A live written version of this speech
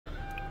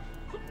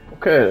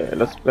Okay,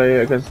 let's play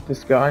against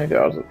this guy.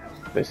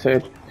 They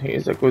said he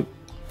is a good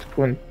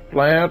Gwent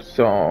player,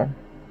 so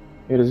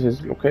here is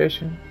his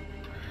location.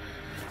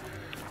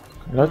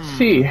 Let's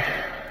see.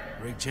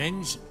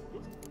 Greetings.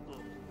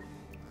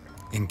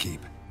 Innkeep,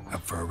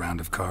 up for a round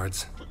of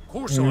cards? Of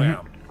course I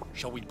am.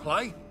 Shall we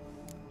play?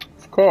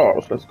 Of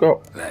course, let's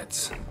go.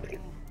 Let's.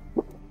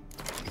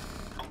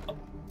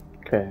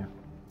 Okay.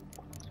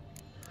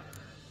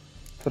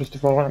 First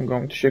of all, I'm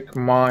going to check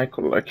my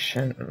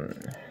collection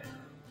and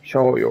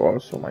show you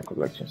also my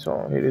collection.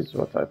 So here is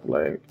what I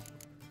play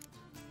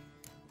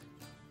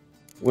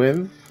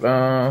with.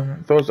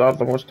 Those are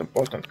the most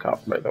important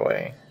cards, by the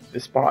way. The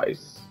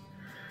spies.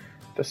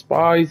 The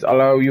spies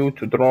allow you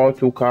to draw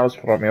 2 cards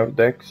from your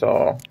deck.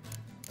 So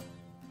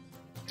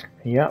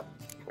yeah,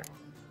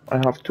 I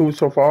have 2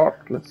 so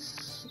far.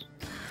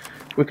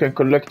 We can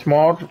collect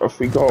more if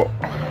we go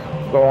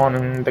on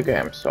in the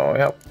game. So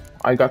yeah,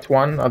 I got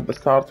 1 at the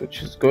start,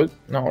 which is good.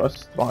 Now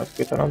let's try to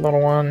get another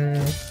one.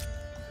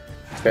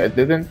 Okay, I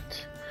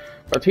didn't.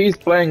 But he's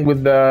playing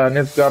with the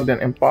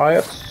Nilfgaardian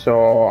Empire,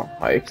 so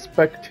I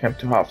expect him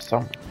to have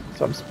some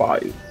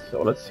spies.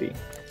 So let's see.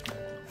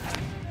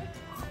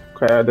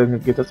 Okay, I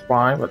didn't get a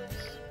spy, but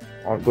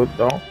all good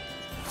though.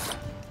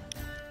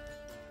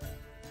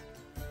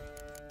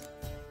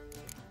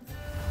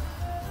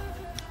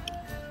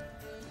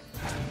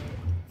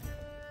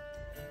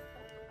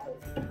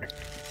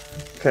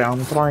 Okay,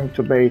 I'm trying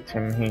to bait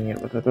him here,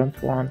 but I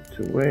don't want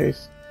to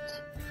waste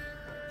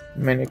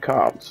many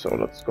cards, so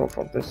let's go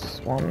for this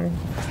one.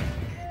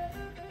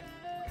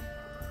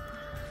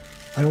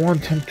 I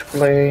want him to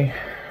play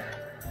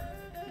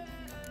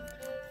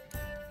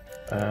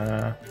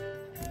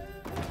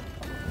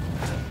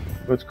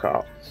good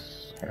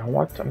cards. You know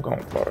what? I'm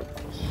going for it.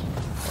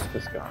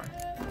 This guy.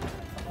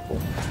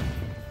 Cool.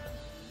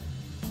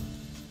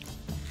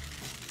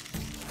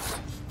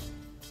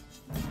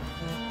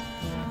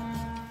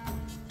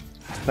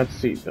 Let's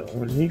see,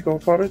 will he go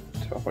for it?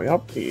 Oh,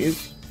 yep, he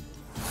is.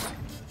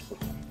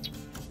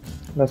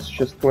 Let's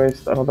just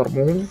waste another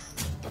move.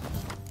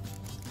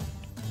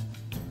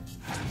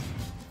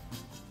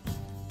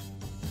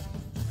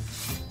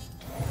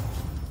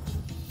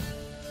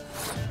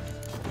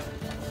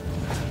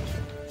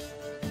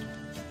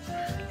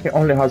 He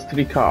only has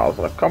 3 cards.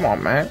 Like, come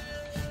on, man.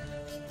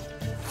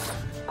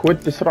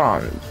 Quit this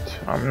round.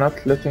 I'm not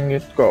letting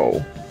it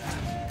go.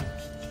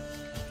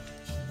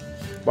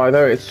 By the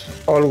way, it's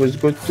always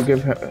good to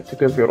give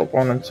your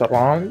opponents a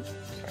round,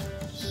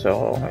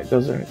 so it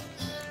doesn't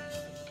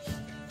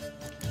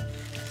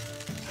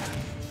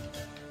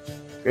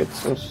get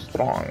so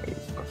strong.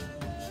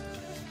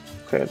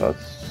 Okay, that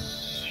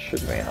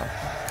should be enough.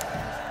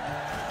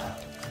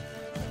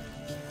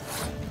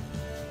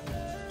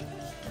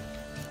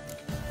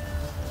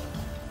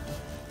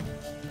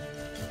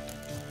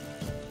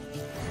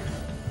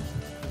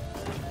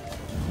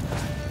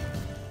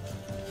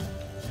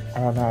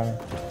 Oh no.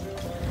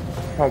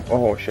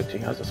 Oh shit, he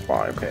has a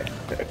spy. Okay,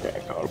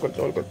 all good,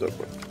 all good, all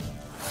good.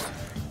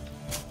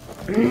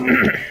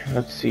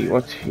 Let's see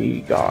what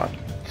he got.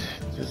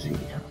 Does he?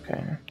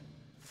 Okay.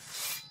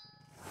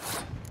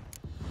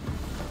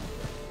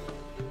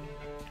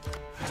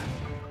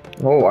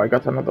 Oh, I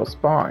got another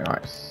spy.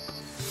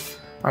 Nice.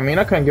 I mean,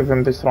 I can give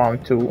him this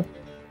round too.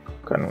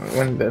 Can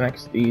win the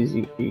next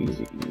easy.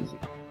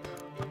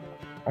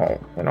 Oh,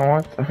 you know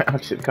what? I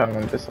actually can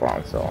win this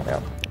round, so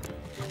yeah.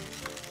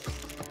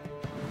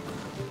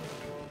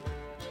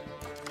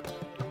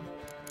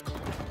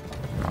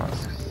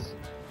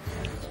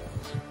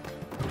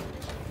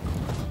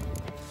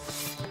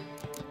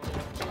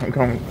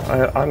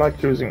 I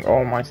like using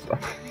all my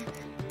stuff.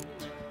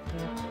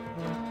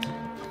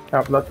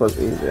 Yeah, that was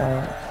easy.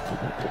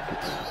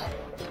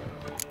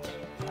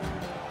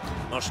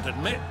 Must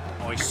admit,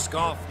 I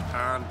scoffed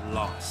and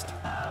lost.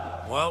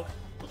 Well,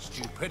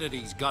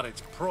 stupidity's got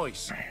its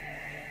price.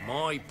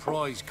 My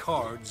prize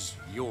card's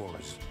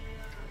yours.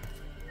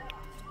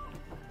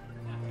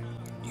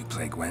 You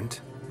play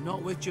Gwent?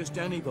 Not with just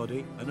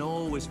anybody, and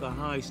always for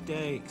high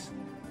stakes.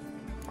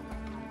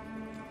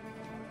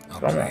 I'll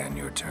play on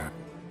your turn.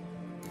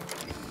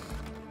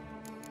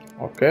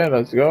 Okay,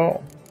 let's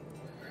go.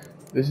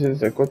 This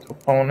is a good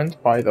opponent,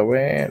 by the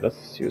way.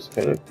 Let's use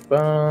Philip.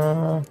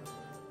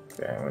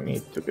 Okay, we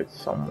need to get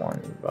someone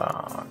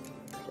back.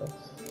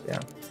 Yeah.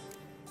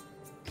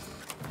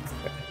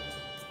 Okay.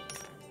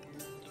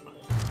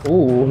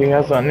 Ooh, he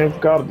has a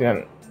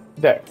Nilfgaardian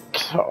deck.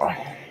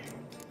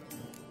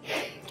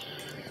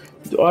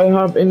 Do I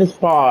have any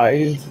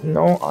spies?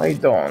 No, I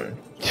don't.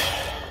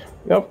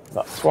 Yep,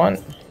 that's one.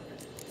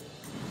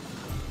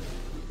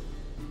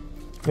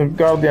 The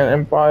Guardian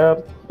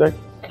Empire deck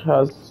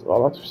has a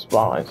lot of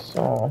spies,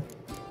 so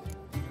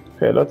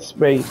okay, let's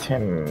bait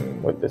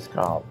him with this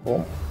card.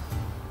 Boom.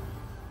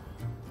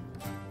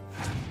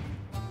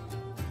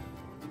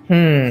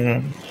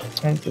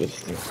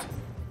 Interesting.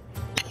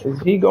 Is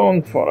he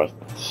going for it?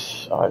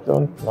 I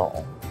don't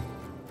know.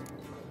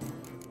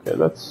 Okay,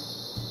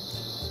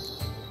 let's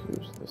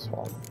use this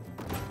one.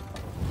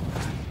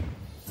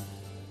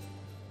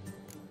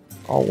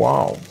 Oh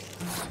wow.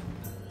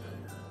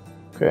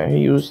 Okay, he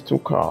used 2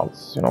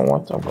 cards. You know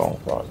what? I'm going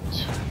for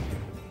it.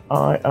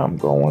 I am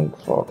going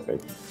for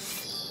it.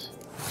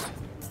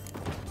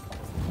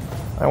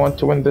 I want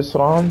to win this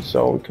round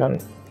so we can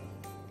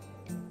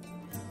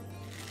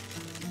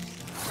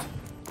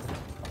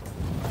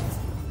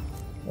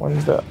win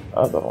the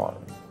other one.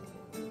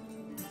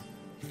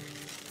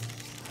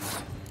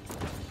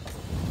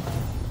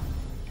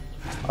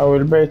 I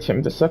will bait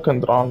him the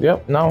second round.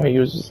 Yep, now he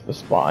uses the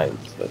spies.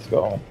 Let's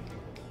go.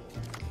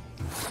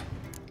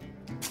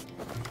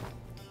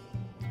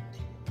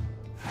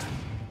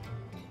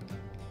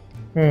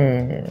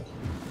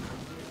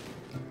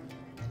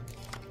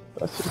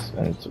 This is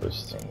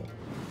interesting.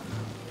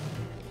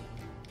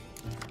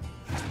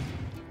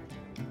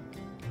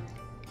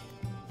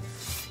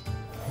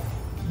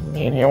 I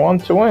mean, he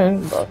wants to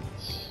win, but...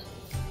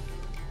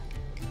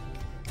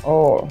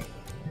 Oh,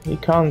 he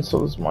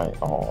cancels my...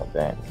 Oh,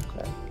 damn,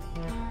 okay.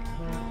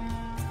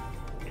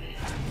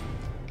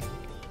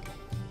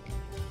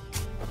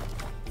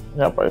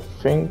 Yep, I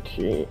think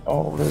he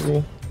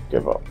already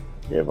gave up.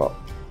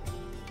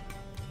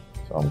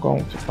 So I'm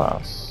going to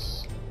pass.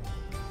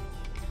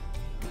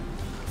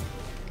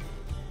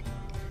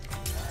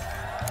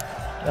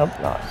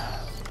 Yep, nice.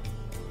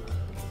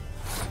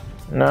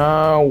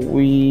 Now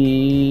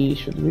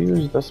should we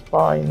use the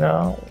spy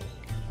now?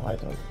 I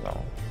don't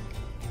know.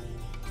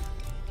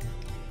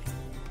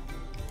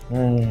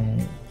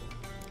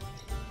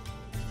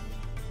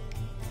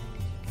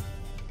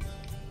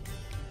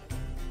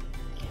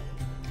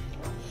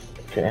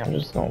 Okay, I'm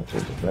just going to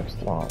the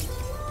next round.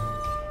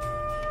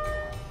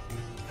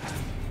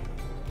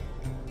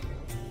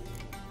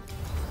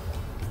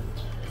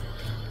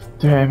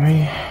 Damn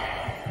me.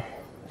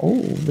 Oh,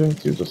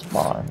 didn't use the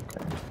spy,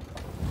 okay.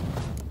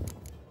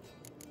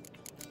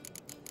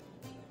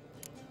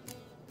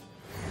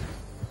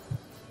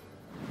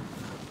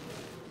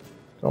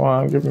 Come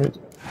on, give me...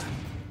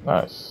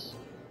 Nice.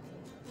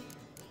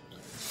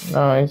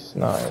 Nice.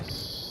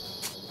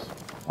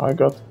 I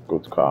got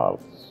good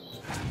cards.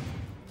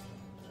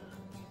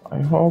 I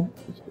hope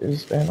it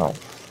is enough.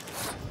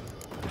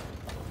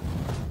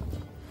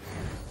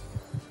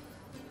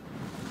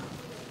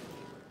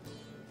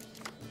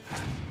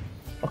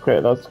 Okay,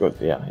 that's good.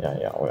 Yeah,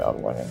 we are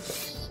winning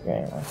this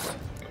game, I think.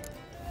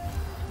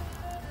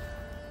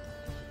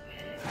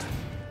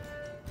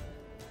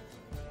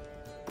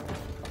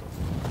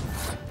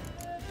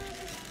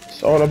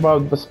 It's all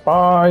about the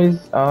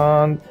spies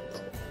and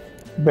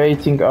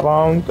baiting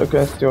around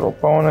against your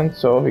opponent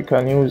so he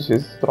can use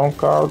his strong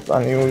cards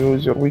and you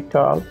use your weak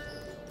cards.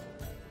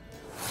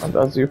 And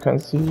as you can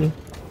see,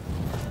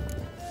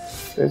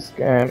 this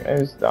game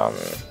is done.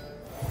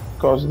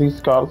 Because these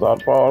cards are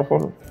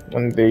powerful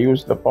when they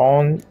use the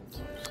bond.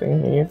 See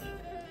here.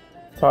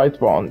 Tight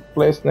bond.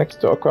 Placed next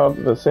to a card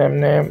of the same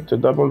name to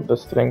double the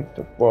strength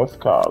of both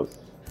cards.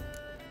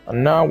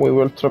 And now we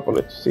will triple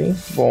it. See?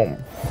 Boom.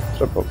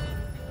 Triple.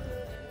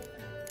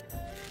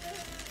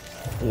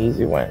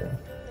 Easy win.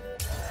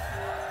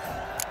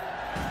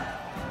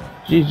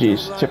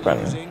 GG's chicken.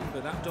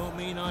 But that don't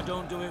mean I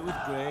don't do it with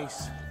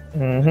grace.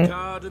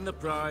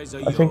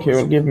 I think he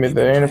will give me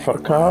the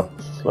Yennefer card.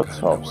 Let's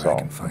hope so.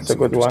 It's a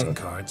good one.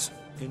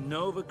 In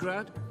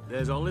Novigrad,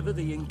 there's Oliver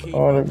the innkeeper.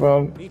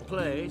 Oliver. He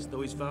plays,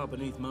 though he's far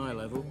beneath my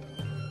level.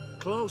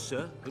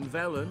 Closer, in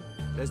Velen,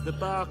 there's the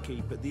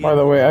barkeep at the... By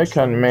the way, I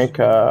can make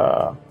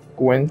a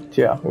Gwent.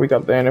 Yeah, we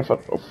got the Yennefer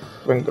of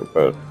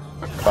Fingerbird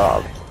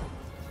card.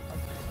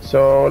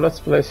 So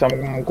let's play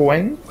some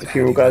Gwent if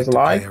you guys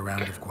like.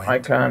 I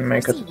can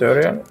make a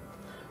tutorial.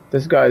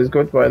 This guy is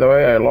good, by the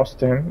way. I lost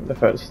to him the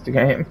first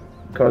game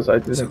because I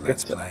didn't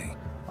get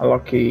a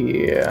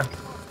lucky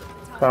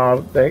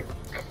card deck.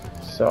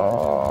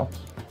 So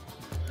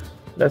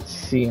let's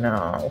see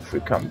now if we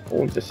can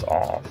pull this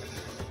off.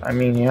 I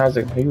mean, he has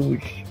a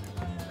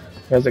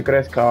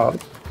great card.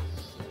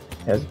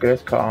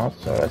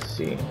 So let's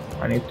see.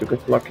 I need to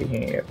get lucky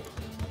here.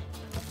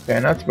 Okay,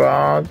 not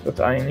bad, but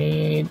I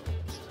need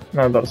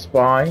another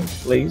spy,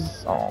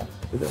 please. Oh,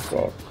 didn't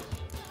work.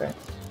 Okay.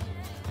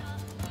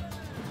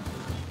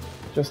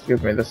 Just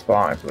give me the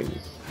spy,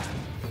 please.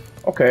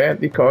 Okay,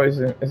 decoy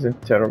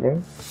isn't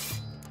terrible.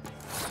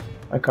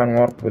 I can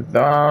work with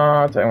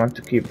that. I want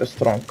to keep the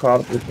strong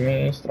card with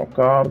me. Strong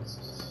cards.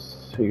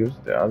 Use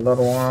the other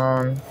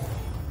one.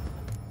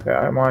 Okay,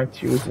 I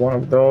might use one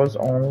of those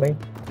only.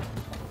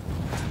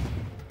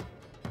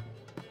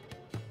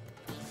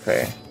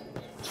 Okay.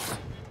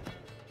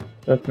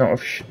 Don't know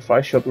if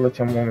I should let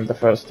him win the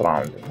first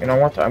round. You know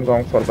what? I'm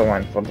going for the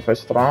win for the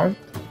first round.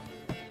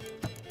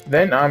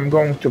 Then I'm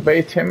going to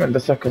bait him in the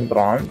second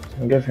round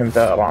and give him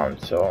that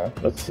round. So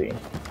let's see.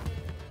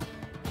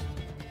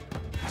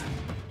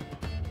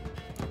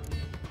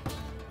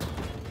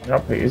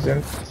 Nope, he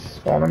isn't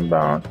falling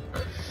back.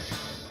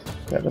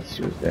 Okay, let's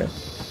use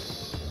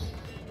this.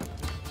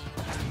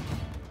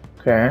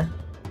 Okay.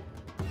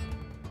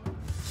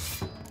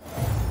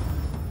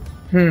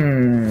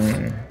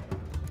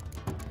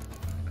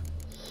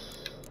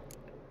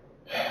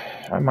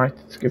 I might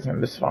give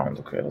him this round.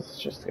 Okay, let's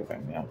just give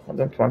him, yeah. I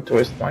don't want to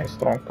waste my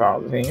strong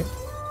card here.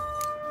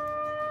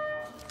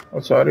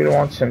 Also, I really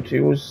want him to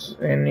use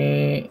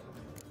any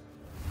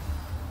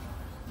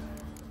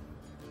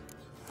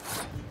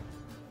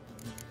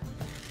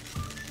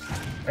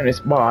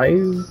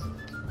spies.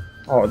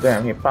 Oh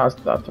damn, he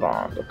passed that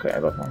round. Okay, I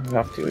don't know, we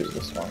have to use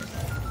this one.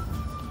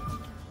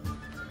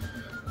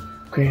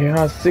 Okay, he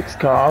has 6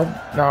 cards.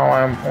 Now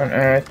I'm on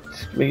 8.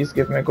 Please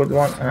give me a good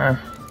one.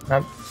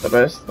 Not the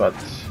best, but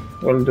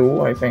will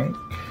do, I think.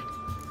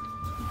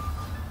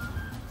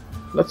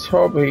 Let's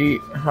hope he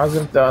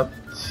hasn't that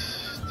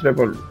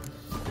triple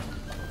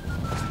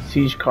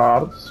siege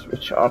cards,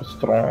 which are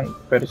strong,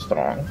 very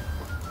strong.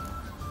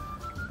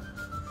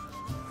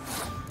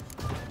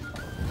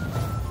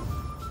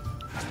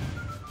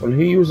 Will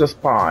he use a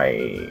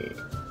spy?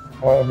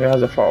 Oh, he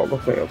has a fog.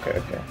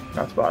 Okay.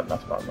 Not bad.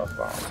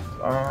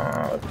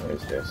 What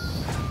is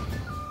this?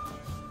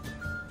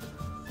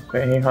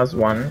 Okay, he has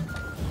 1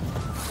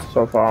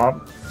 so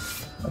far.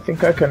 I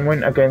think I can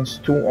win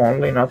against 2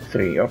 only, not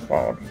 3 or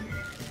 4.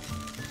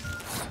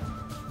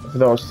 Of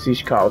those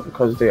siege cards,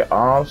 because they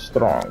are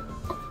strong.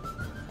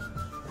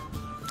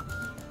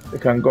 They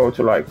can go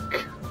to like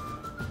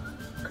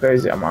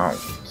crazy amount,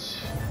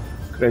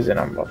 crazy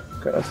number.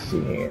 Okay, let's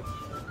see here.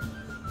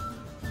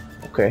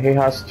 Okay, he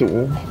has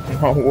 2.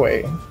 No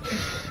way.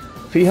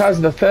 If he has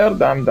the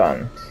 3rd, I'm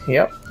done.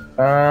 Yep.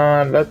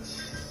 Let's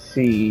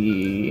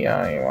see.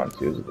 I want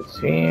to use this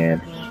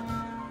here.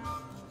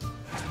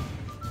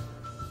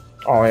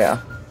 Oh yeah.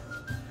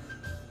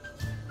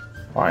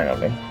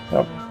 Finally.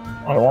 Yep.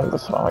 I want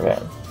this one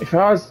again. If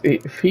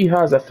he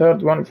has a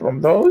 3rd one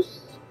from those,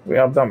 we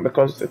are done,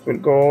 because it will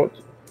go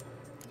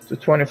to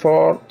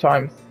 24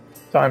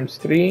 times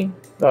 3.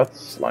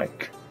 That's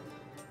like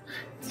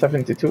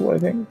 72, I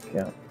think.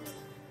 Yeah.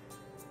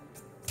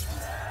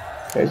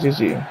 Okay,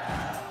 GG.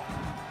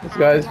 This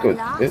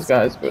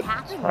guy is good.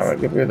 I will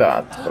give you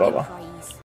that, brother.